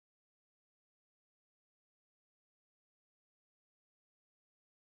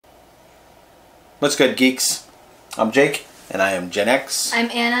What's good, geeks? I'm Jake, and I am Gen X. I'm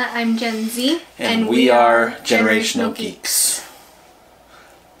Anna, I'm Gen Z. And we are Generational Geeks.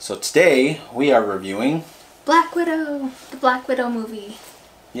 So today, we are reviewing... Black Widow! The Black Widow movie.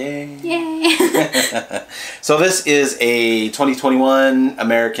 Yay! Yay! So this is a 2021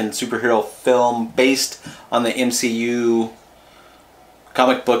 American superhero film based on the MCU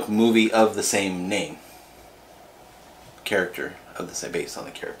comic book movie of the same name. Character of the same, based on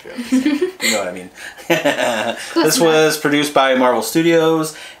the character of the same. You know what I mean? This was produced by Marvel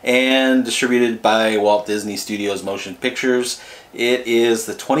Studios and distributed by Walt Disney Studios Motion Pictures. It is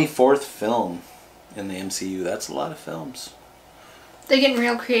the 24th film in the MCU. That's a lot of films. They're getting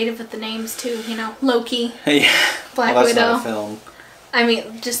real creative with the names too, you know. Loki, yeah. Black Well, that's Widow. not a film. I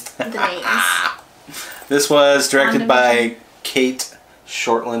mean, just the names. This was directed by Kate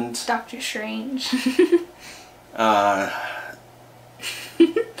Shortland. Doctor Strange.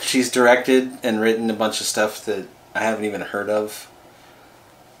 She's directed and written a bunch of stuff that I haven't even heard of.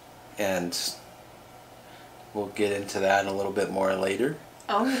 And we'll get into that a little bit more later.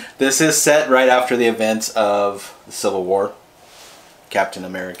 Oh. This is set right after the events of the Civil War. Captain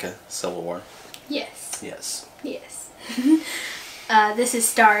America Civil War. Yes. Yes. Yes. This is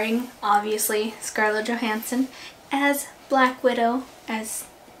starring, obviously, Scarlett Johansson as Black Widow, as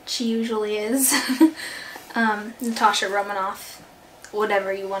she usually is. Natasha Romanoff,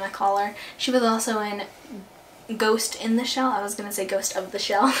 whatever you want to call her. She was also in Ghost in the Shell. I was going to say Ghost of the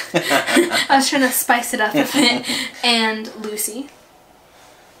Shell. I was trying to spice it up a bit. And Lucy.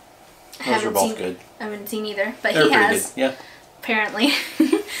 Those are both good. I haven't seen either, but They're he pretty has. Good. Yeah. Apparently.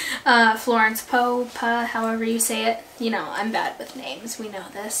 Florence Poe, however you say it. You know, I'm bad with names. We know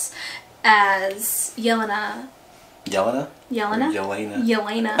this. As Yelena. Yelena? Yelena? Yelena.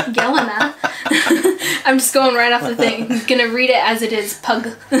 Yelena. Yelena. I'm just going right off the thing. I'm gonna read it as it is. Pug.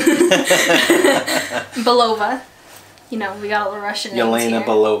 Belova. You know, we got all the Russian names Yelena here.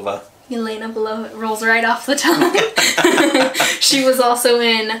 Belova. Yelena Belova. It rolls right off the tongue. She was also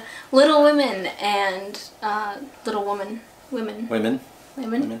in Little Women and Little Woman. Women. Women.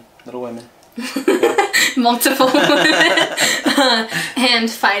 Women. Women. Little Women. Multiple women. And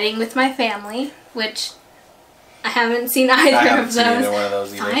Fighting with My Family, which I haven't seen either I haven't of seen those. either one of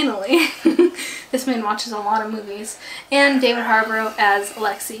those either. Finally. This man watches a lot of movies. And David Harbour as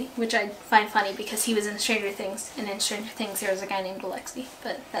Alexi, which I find funny because he was in Stranger Things, and in Stranger Things there was a guy named Alexi,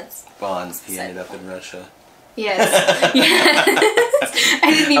 but that's... Well, and he ended up in Russia. Yes. Yes.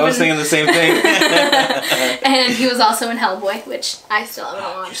 I was thinking the same thing. And he was also in Hellboy, which I still haven't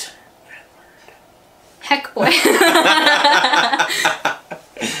watched. Heck boy.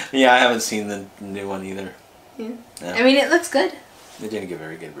 Yeah, I haven't seen the new one either. Yeah. Yeah. I mean, it looks good. They didn't get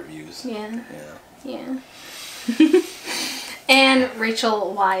very good reviews. Yeah. Yeah. Yeah. And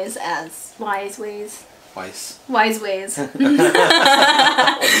Rachel Wise as Wise Ways. Wise Ways.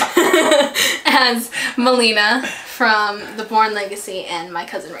 As Melina from The Bourne Legacy and My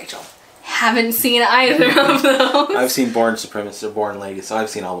Cousin Rachel. Haven't seen either of those. I've seen Bourne Supremacy, Bourne Legacy, so I've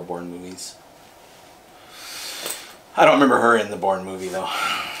seen all the Bourne movies. I don't remember her in the Bourne movie though.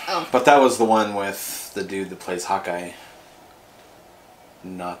 Oh. But that was the one with the dude that plays Hawkeye.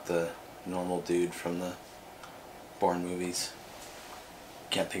 Not the normal dude from the Bourne movies.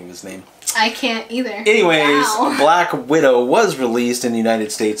 Can't think of his name. I can't either. Anyways, wow. Black Widow was released in the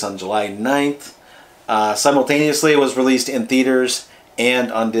United States on July 9th. Simultaneously, it was released in theaters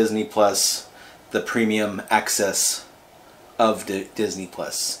and on Disney Plus, the premium access of Disney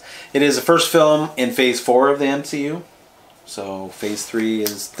Plus. It is the first film in Phase 4 of the MCU. So Phase 3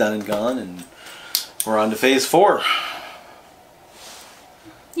 is done and gone, and we're on to Phase 4.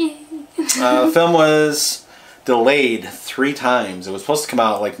 Yay. The film was delayed 3 times. It was supposed to come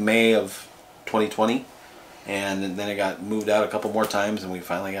out like May of 2020, and then it got moved out a couple more times, and we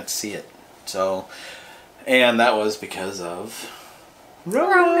finally got to see it. So, and that was because of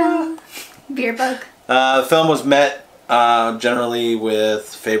Rona. Beer bug. The film was met generally with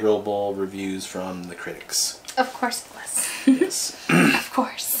favorable reviews from the critics. Of course it was. Yes. Of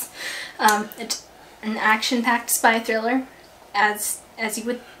course. It's an action-packed spy thriller, as you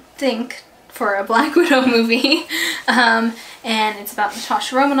would think for a Black Widow movie. And it's about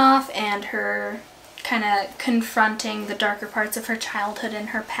Natasha Romanoff and her kind of confronting the darker parts of her childhood and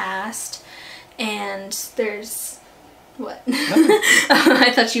her past. And there's... What?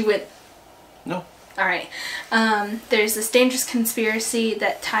 I thought you would... No. Alright. There's this dangerous conspiracy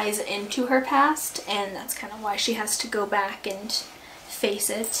that ties into her past, and that's kind of why she has to go back and face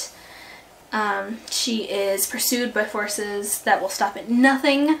it. She is pursued by forces that will stop at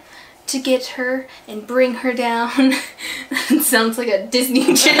nothing to get her and bring her down. It sounds like a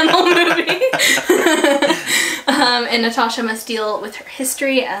Disney Channel movie. And Natasha must deal with her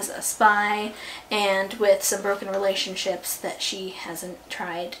history as a spy and with some broken relationships that she hasn't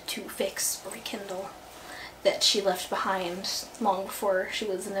tried to fix or rekindle, that she left behind long before she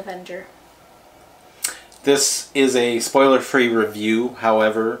was an Avenger. This is a spoiler-free review.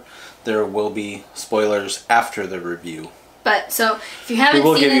 However, there will be spoilers after the review. But so if you haven't seen it, we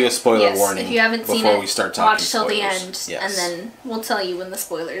will give you a spoiler warning if you haven't seen before it, we start talking watch till the spoilers. end, and then we'll tell you when the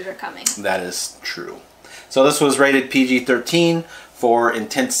spoilers are coming. That is true. So this was rated PG-13 for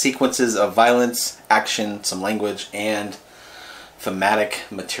intense sequences of violence, action, some language, and thematic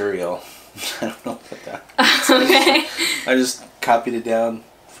material. I don't know what that is. Okay. I just copied it down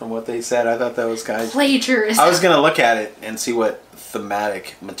from what they said. I thought that was kind of... Plagiarism. I was going to look at it and see what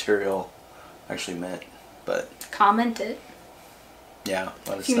thematic material actually meant, but... Comment it. Yeah,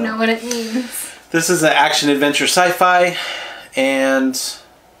 let us if you know what it means. This is an action-adventure sci-fi, and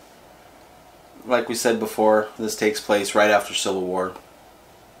like we said before, this takes place right after Civil War.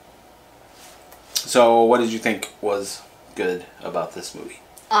 So what did you think was good about this movie?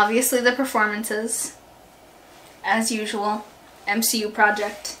 Obviously the performances. As usual, MCU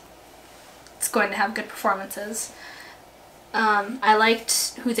project. It's going to have good performances. I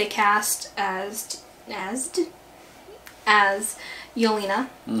liked who they cast as Yelena.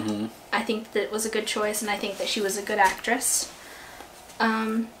 Mm-hmm. I think that it was a good choice, and I think that she was a good actress.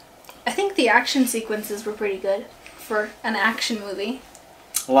 I think the action sequences were pretty good for an action movie.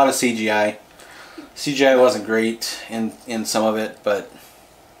 A lot of CGI. CGI wasn't great in some of it, but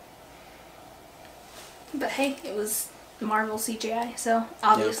hey, it was Marvel CGI, so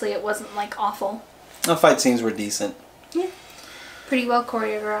obviously it wasn't like awful. the fight scenes were decent. Yeah. Pretty well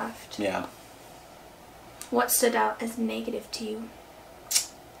choreographed. Yeah. What stood out as negative to you? It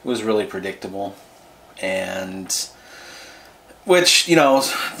was really predictable, and which, you know,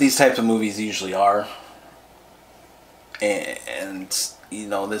 these types of movies usually are. And you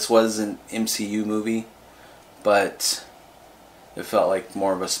know, this was an MCU movie, but it felt like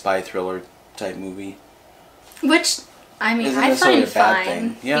more of a spy thriller type movie. Which, I mean, Isn't I necessarily find a bad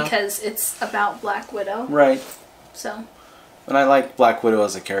fine thing. Yeah. because it's about Black Widow. Right. So. And I like Black Widow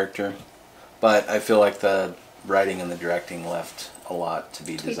as a character, but I feel like the writing and the directing left a lot to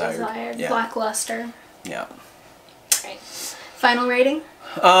be desired. Yeah. Lackluster. Yeah. Right. Final rating?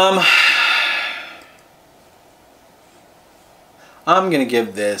 I'm gonna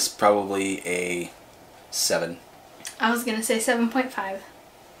give this probably a 7. I was gonna say 7.5.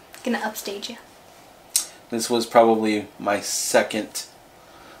 Gonna upstage you. This was probably my second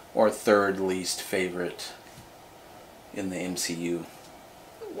or third least favorite in the MCU.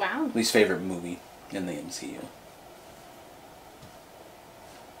 Wow. Least favorite movie in the MCU.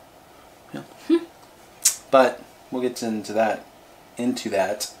 Yeah. But we'll get into that when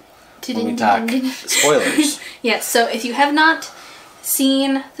we talk spoilers. Yes, so if you have not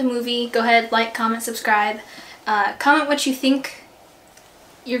seen the movie, go ahead, like, comment, subscribe. Comment what you think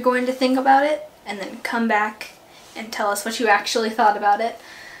you're going to think about it, and then come back and tell us what you actually thought about it.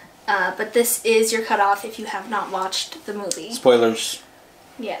 But this is your cutoff if you have not watched the movie. Spoilers.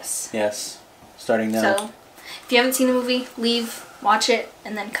 Yes. Yes. Starting now. So, if you haven't seen the movie, leave, watch it,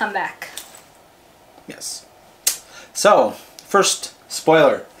 and then come back. Yes. So, first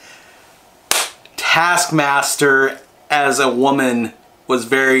spoiler. Taskmaster as a woman was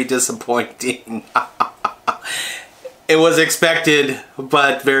very disappointing. It was expected,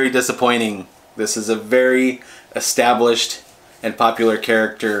 but very disappointing. This is a very established and popular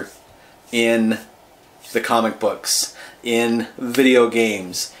character in the comic books, in video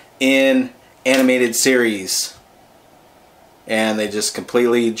games, in animated series. And they just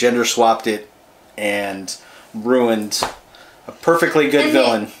completely gender swapped it and ruined a perfectly good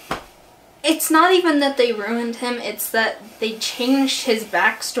villain. It's not even that they ruined him, it's that they changed his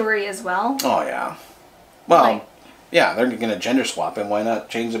backstory as well. Oh, yeah. Well, yeah, they're going to gender swap him. Why not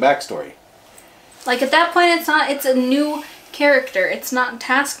change the backstory? Like, at that point, it's a new character. It's not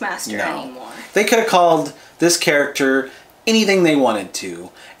Taskmaster anymore. They could have called this character anything they wanted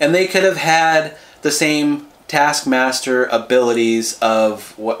to. And they could have had the same Taskmaster abilities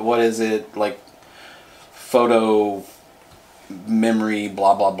of, what is it, like, photo memory,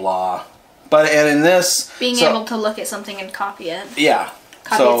 blah, blah, blah. But and in this... Being able to look at something and copy it. Yeah.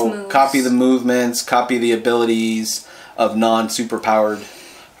 Copy its moves. Copy the movements, copy the abilities of non-superpowered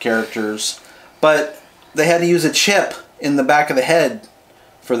characters. But they had to use a chip in the back of the head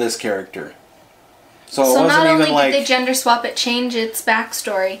for this character. So it wasn't not even only like... did they gender swap it, change its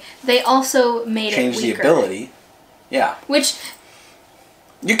backstory, they also made it weaker. Change the ability. Yeah. Which,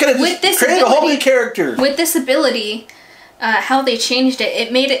 You could have just created a whole new character. With this ability, how they changed it,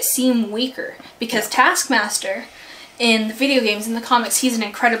 it made it seem weaker. Because Taskmaster, in the video games, in the comics, he's an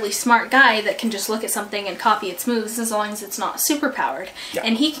incredibly smart guy that can just look at something and copy its moves as long as it's not superpowered. Yeah.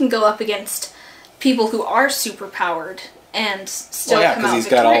 And he can go up against people who are superpowered and still come out victorious. Because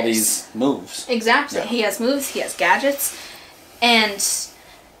he's got all these moves. Exactly. Yeah. He has moves, he has gadgets, and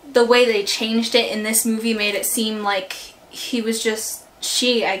the way they changed it in this movie made it seem like he was just,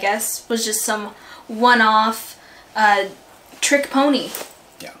 I guess, was just some one-off trick pony.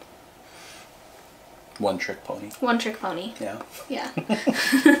 Yeah. One-trick pony. One-trick pony. Yeah. Yeah.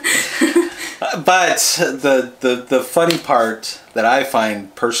 But the funny part that I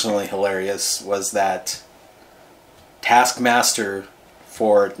find personally hilarious was that Taskmaster,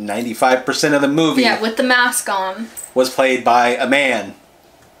 for 95% of the movie... Yeah, with the mask on. ...was played by a man.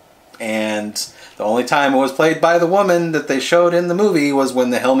 And the only time it was played by the woman that they showed in the movie was when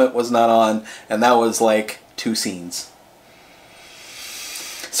the helmet was not on, and that was like 2 scenes.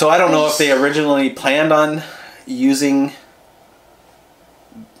 So I don't know if they originally planned on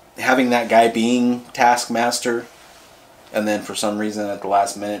having that guy being Taskmaster, and then for some reason at the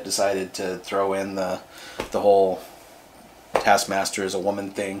last minute decided to throw in the whole Taskmaster as a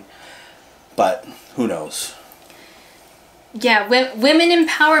woman thing. But who knows? Yeah, women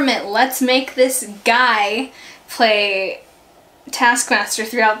empowerment. Let's make this guy play Taskmaster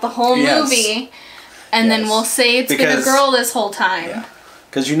throughout the whole movie, and then we'll say it's been a girl this whole time. Yeah,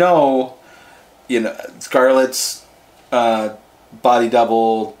 because Scarlett's body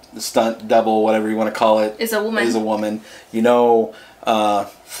double, stunt double, whatever you want to call it, is a woman.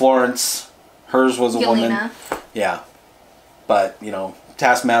 Florence, hers was a Yelena. woman. Yeah, but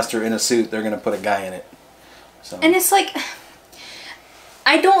Taskmaster in a suit, they're gonna put a guy in it. So. And it's like,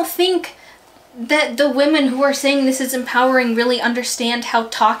 I don't think that the women who are saying this is empowering really understand how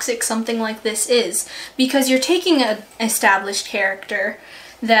toxic something like this is. Because you're taking an established character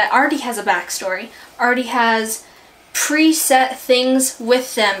that already has a backstory, already has preset things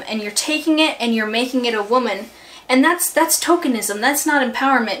with them, and you're taking it and you're making it a woman. And that's tokenism, that's not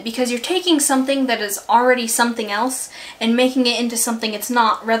empowerment, because you're taking something that is already something else and making it into something it's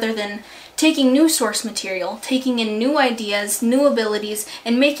not, rather than taking new source material, taking in new ideas, new abilities,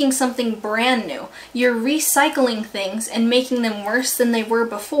 and making something brand new. You're recycling things and making them worse than they were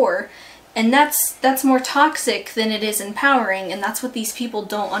before, and that's more toxic than it is empowering, and that's what these people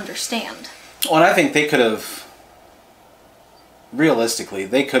don't understand. Well, and I think they could have, realistically,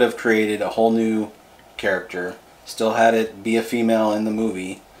 they could have created a whole new character, still had it be a female in the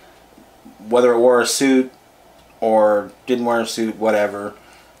movie, whether it wore a suit or didn't wear a suit, whatever,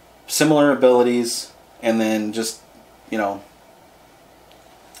 similar abilities, and then just,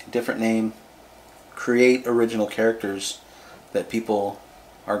 different name, create original characters that people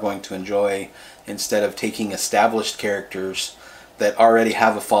are going to enjoy, instead of taking established characters that already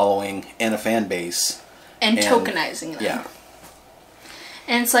have a following and a fan base and tokenizing them. Yeah.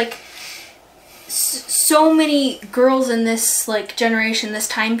 And it's like, so many girls in this generation, this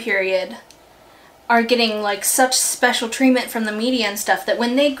time period, are getting such special treatment from the media and stuff, that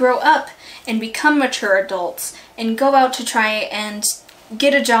when they grow up and become mature adults and go out to try and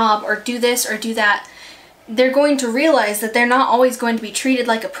get a job or do this or do that, they're going to realize that they're not always going to be treated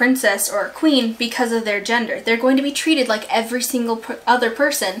like a princess or a queen because of their gender. They're going to be treated like every single other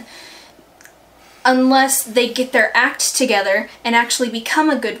person, unless they get their act together and actually become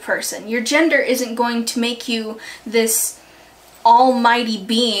a good person. Your gender isn't going to make you this almighty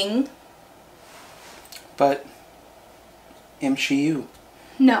being. But am she you?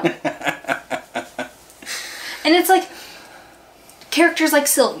 No. And it's like characters like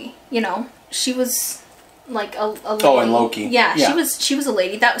Sylvie, she was like a lady. Oh, and Loki. Yeah, she was a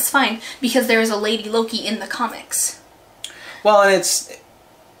lady. That was fine because there is a lady Loki in the comics. Well, and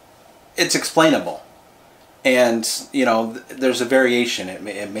it's explainable, and there's a variation.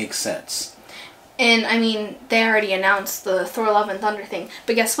 It makes sense. And I mean, they already announced the Thor: Love and Thunder thing,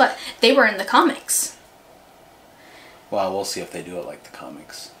 but guess what? They were in the comics. Well, we'll see if they do it like the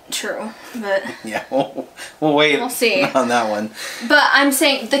comics. True, but yeah, we'll wait. We'll see on that one. But I'm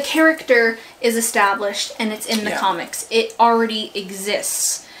saying the character is established and it's in the comics. It already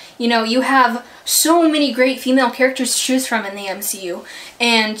exists. You have so many great female characters to choose from in the MCU,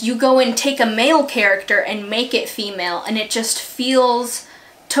 and you go and take a male character and make it female, and it just feels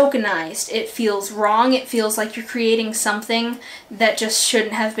tokenized. It feels wrong. It feels like you're creating something that just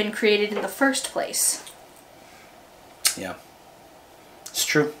shouldn't have been created in the first place. Yeah. It's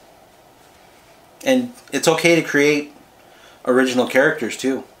true. And it's okay to create original characters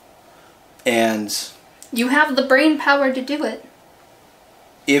too. And you have the brain power to do it.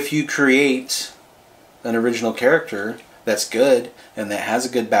 if you create an original character that's good and that has a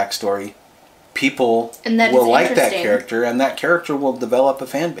good backstory, people will like that character, and that character will develop a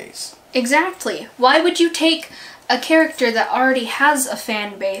fan base. Exactly. Why would you take a character that already has a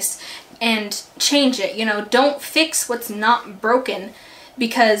fan base and change it? You know, don't fix what's not broken,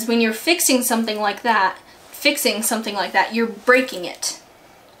 because when you're fixing something like that, you're breaking it.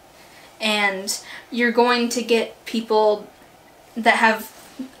 And you're going to get people that have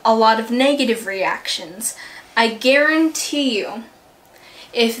a lot of negative reactions. I guarantee you,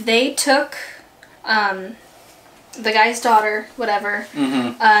 if they took the guy's daughter, whatever,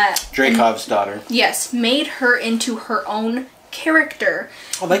 Dreykov's daughter. Yes, made her into her own character.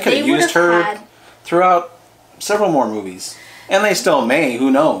 Well, they could have used her throughout several more movies. And they still may, who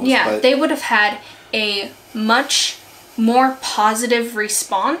knows. Yeah, but they would have had a much more positive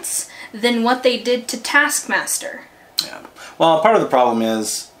response than what they did to Taskmaster. Yeah. Well, part of the problem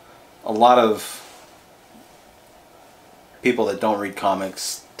is a lot of people that don't read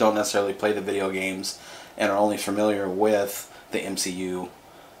comics, don't necessarily play the video games, and are only familiar with the MCU,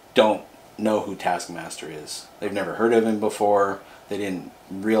 don't know who Taskmaster is. They've never heard of him before. They didn't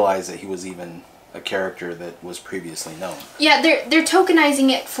realize that he was even a character that was previously known. Yeah, they're tokenizing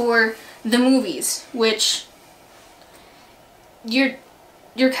it for the movies, which you're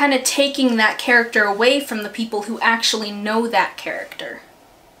kind of taking that character away from the people who actually know that character.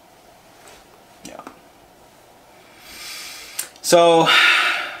 Yeah. So,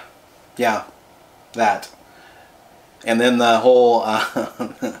 yeah, that. And then the whole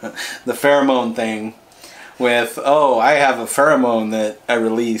the pheromone thing with, oh, I have a pheromone that I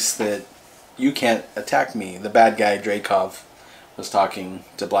release that you can't attack me. The bad guy, Dreykov, was talking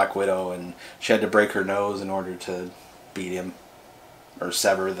to Black Widow, and she had to break her nose in order to beat him. Or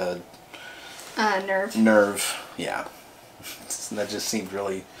sever the nerve. Yeah. That just seemed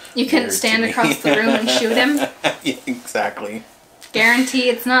really You couldn't stand across the room and shoot him? Yeah, exactly. Guarantee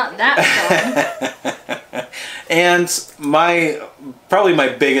it's not that strong. And probably my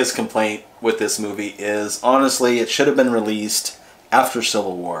biggest complaint with this movie is, honestly, it should have been released after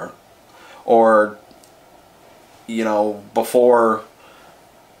Civil War. Or, you know, before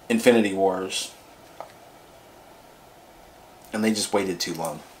Infinity Wars. And they just waited too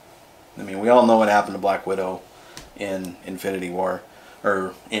long. I mean, we all know what happened to Black Widow in Infinity War.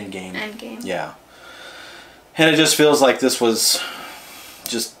 Or Endgame. Endgame. Yeah. And it just feels like this was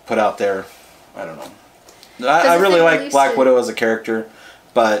just put out there. I don't know. I really like Black Widow as a character,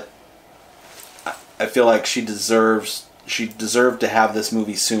 but I feel like she deserved to have this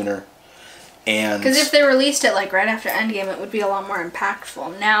movie sooner. And because if they released it like right after Endgame, it would be a lot more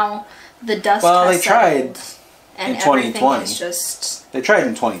impactful. Now the dust has settled. In 2020. Is just... They tried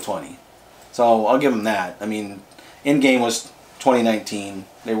in 2020. So I'll give them that. I mean, Endgame was 2019.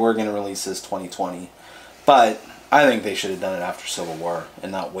 They were going to release this 2020. But I think they should have done it after Civil War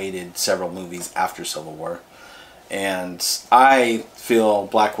and not waited several movies after Civil War. And I feel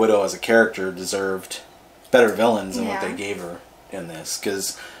Black Widow as a character deserved better villains than what they gave her in this.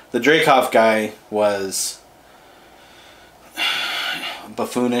 Because the Dreykov guy was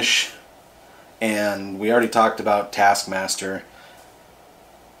buffoonish. And we already talked about Taskmaster.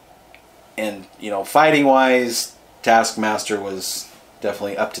 And, you know, fighting-wise, Taskmaster was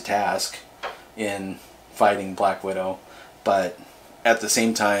definitely up to task in fighting Black Widow. But at the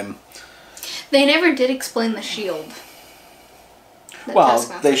same time... They never did explain the shield. Well,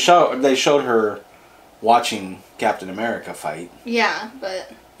 they showed her watching Captain America fight. Yeah,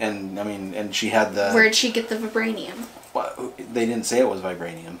 but... And, I mean, and she had the... Where'd she get the vibranium? Well, they didn't say it was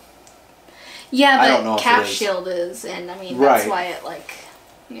vibranium. Yeah, but Cap Shield is, and I mean, that's why it, like,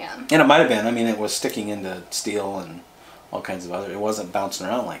 yeah. And it might have been. I mean, it was sticking into steel and all kinds of other... It wasn't bouncing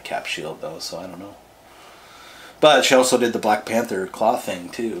around like Cap Shield, though, so I don't know. But she also did the Black Panther claw thing,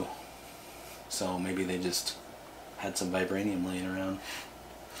 too. So maybe they just had some vibranium laying around.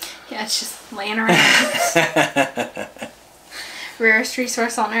 Yeah, it's just laying around. Rarest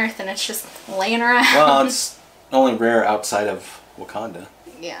resource on Earth, and it's just laying around. Well, it's only rare outside of Wakanda.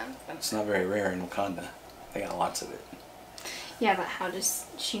 Yeah. It's not very rare in Wakanda. They got lots of it. Yeah, but how does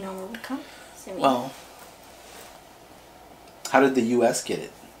she know where Wakanda is? I mean, well, how did the U.S. get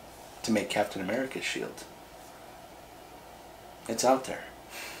it to make Captain America's shield? It's out there.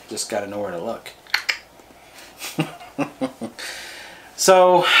 Just got to know where to look.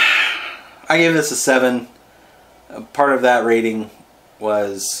 So, I gave this a 7. Part of that rating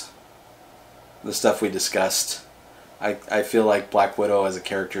was the stuff we discussed. I feel like Black Widow as a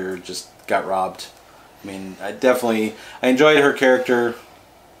character just got robbed. I mean, I enjoyed her character,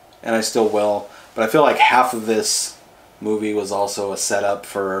 and I still will, but I feel like half of this movie was also a setup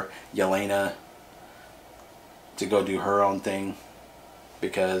for Yelena to go do her own thing,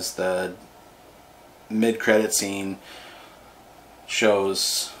 because the mid-credit scene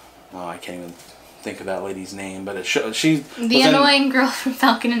shows, oh, I can't even think of that lady's name, but it shows the annoying girl from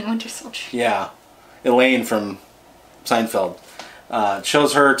Falcon and Winter Soldier. Yeah, Elaine from Seinfeld. It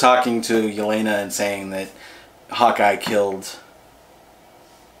shows her talking to Yelena and saying that Hawkeye killed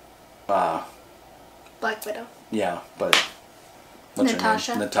Black Widow. Yeah, but what's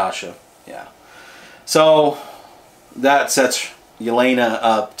Natasha. her name? Natasha. Yeah. So that sets Yelena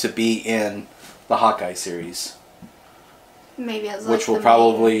up to be in the Hawkeye series. Maybe as which like will the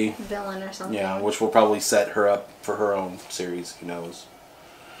probably main villain or something. Yeah, which will probably set her up for her own series. Who knows?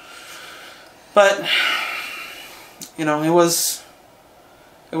 But you know, it was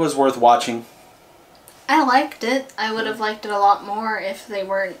worth watching. I liked it. I would have liked it a lot more if they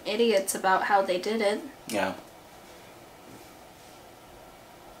weren't idiots about how they did it. Yeah.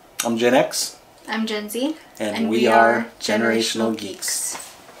 I'm Gen X. I'm Gen Z. And we are Generational Geeks.